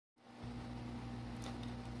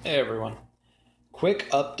Hey everyone. Quick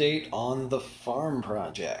update on the farm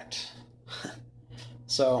project.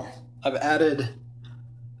 So, I've added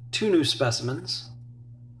two new specimens.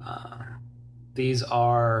 Uh, these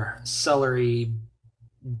are celery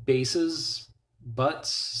bases,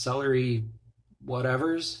 butts, celery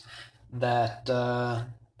whatevers, that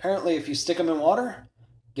apparently if you stick them in water,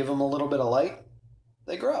 give them a little bit of light,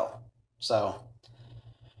 they grow. So,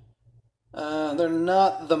 they're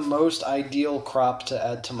not the most ideal crop to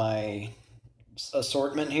add to my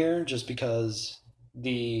assortment here just because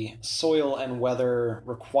the soil and weather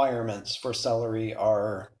requirements for celery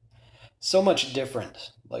are so much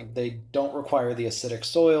different. Like, they don't require the acidic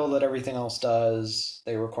soil that everything else does,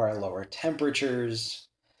 they require lower temperatures,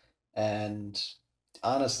 and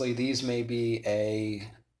honestly, these may be a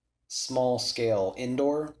small scale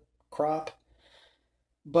indoor crop,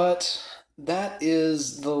 but that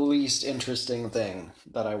is the least interesting thing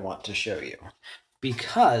that I want to show you.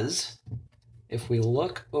 Because if we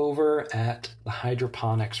look over at the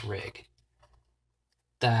hydroponics rig,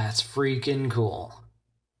 that's freaking cool.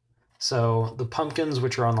 So the pumpkins,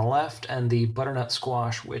 which are on the left, and the butternut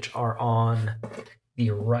squash, which are on the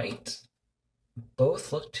right,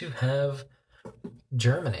 both look to have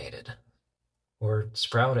germinated or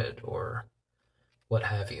sprouted or what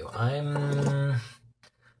have you. I'm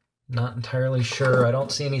not entirely sure. I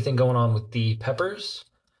don't see anything going on with the peppers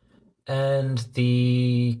and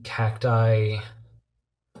the cacti.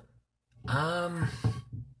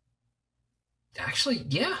 Actually,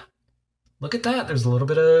 yeah. Look at that. There's a little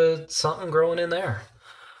bit of something growing in there.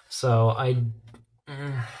 So I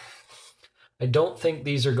don't think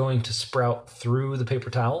these are going to sprout through the paper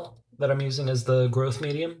towel that I'm using as the growth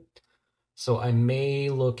medium. So I may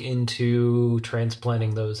look into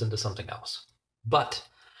transplanting those into something else. But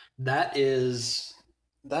that's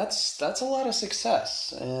a lot of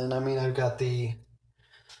success. And I mean, I've got the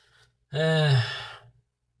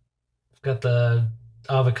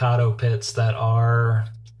avocado pits that are,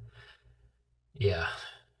 yeah,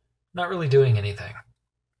 not really doing anything.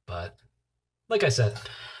 But like I said,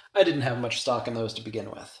 I didn't have much stock in those to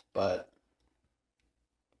begin with. But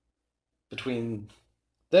between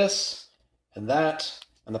this and that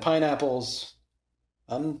and the pineapples,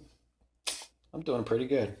 I'm I'm doing pretty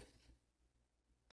good.